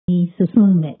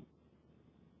進め。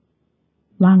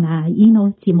我が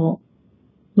命も、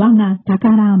我が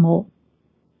宝も、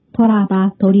とら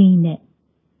ば取りね。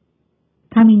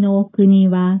神の国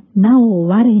はなお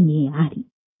我にあり。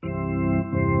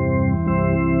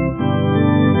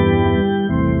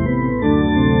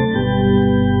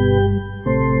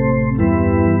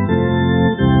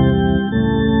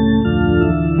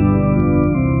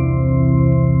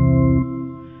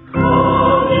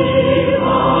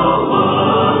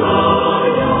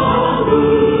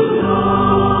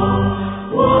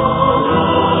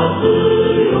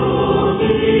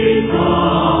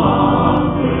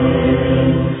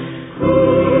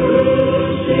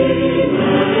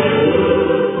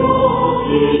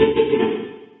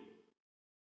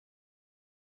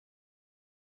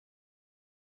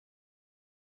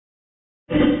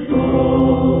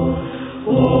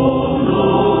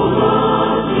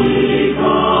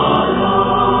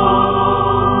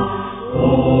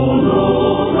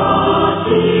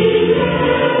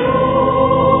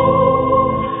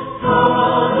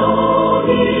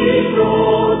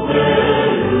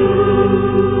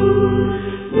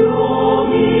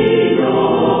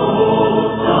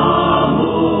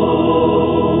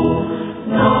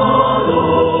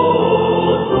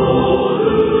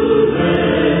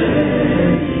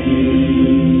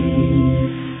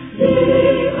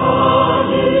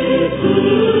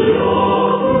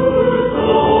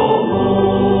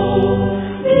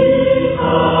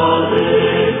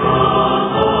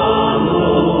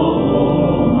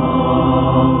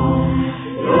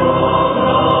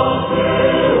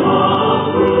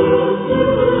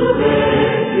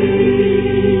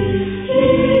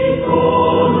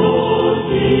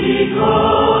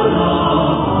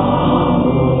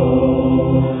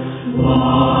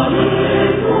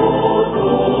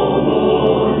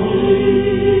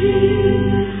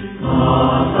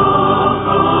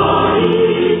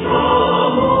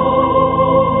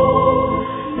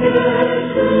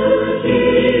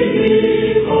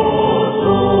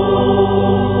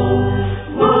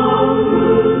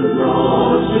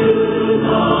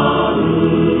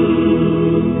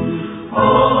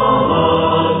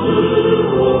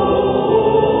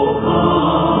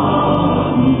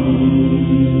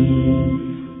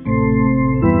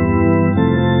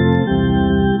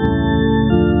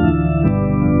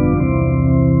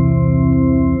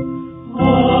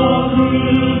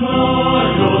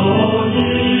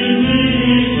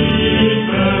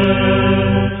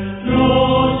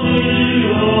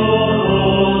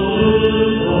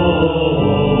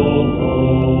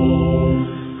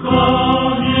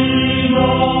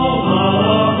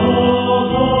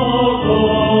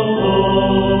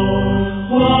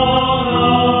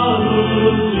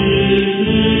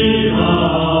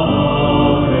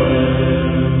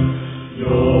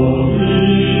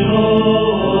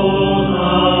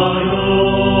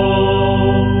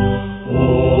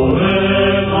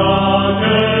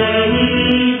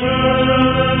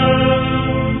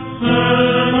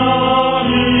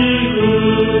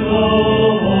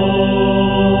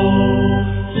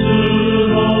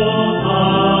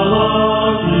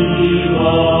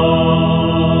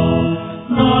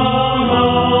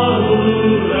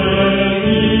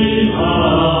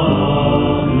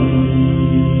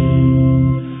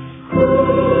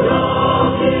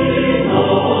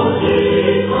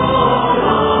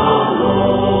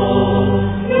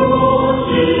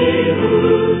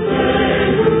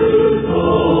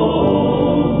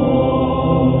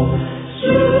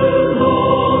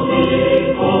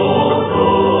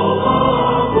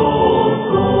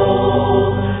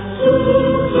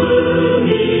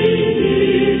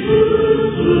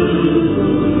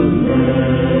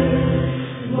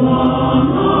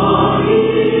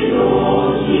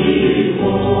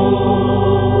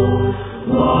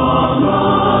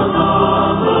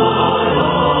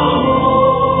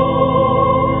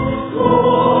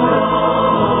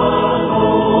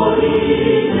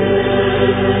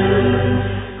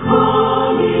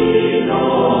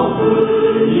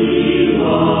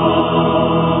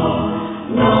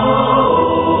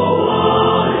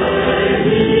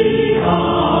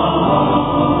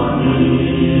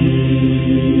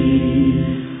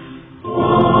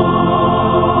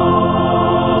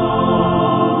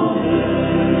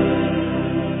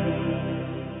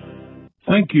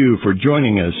Thank you for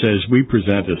joining us as we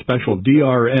present a special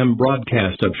DRM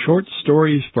broadcast of short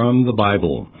stories from the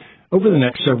Bible. Over the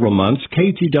next several months,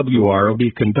 KTWR will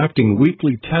be conducting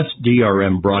weekly test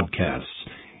DRM broadcasts.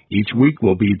 Each week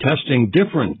we'll be testing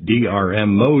different DRM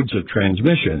modes of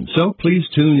transmission, so please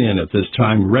tune in at this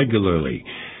time regularly.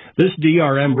 This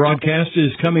DRM broadcast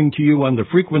is coming to you on the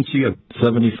frequency of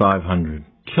 7500.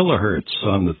 kilohertz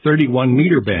on the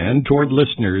 31-meter band toward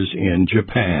listeners in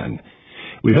Japan.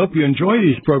 We hope you enjoy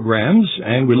these programs,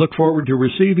 and we look forward to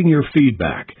receiving your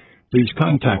feedback. Please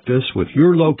contact us with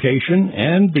your location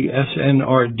and the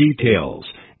SNR details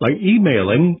by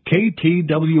emailing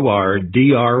KTWR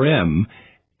DRM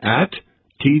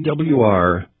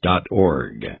 @twr.org.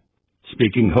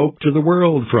 Speaking hope to the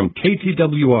world from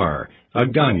KTWR,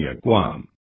 Agana, Guam.